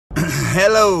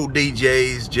Hello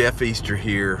DJs, Jeff Easter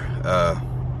here.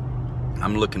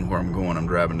 I'm looking where I'm going. I'm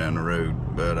driving down the road,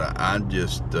 but I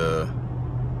just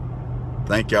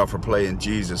thank y'all for playing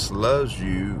Jesus Loves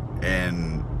You.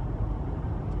 And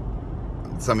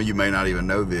some of you may not even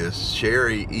know this.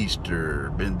 Sherry Easter,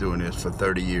 been doing this for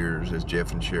 30 years as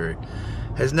Jeff and Sherry,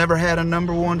 has never had a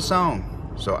 #1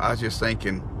 song. So I was just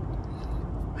thinking,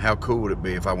 how cool would it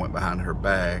be if I went behind her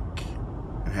back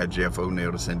and had Jeff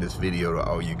O'Neill to send this video to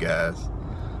all you guys,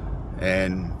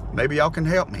 and maybe y'all can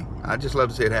help me. I just love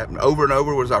to see it happen. Over and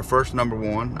Over was our first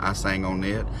 #1. I sang on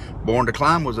it. Born to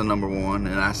Climb was a #1,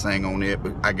 and I sang on it,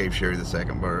 but I gave Sherry the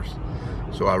second verse.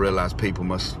 So I realized people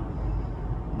must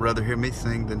rather hear me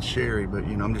sing than Sherry, but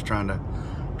you know, I'm just trying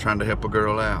to help a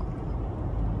girl out.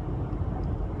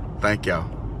 Thank y'all.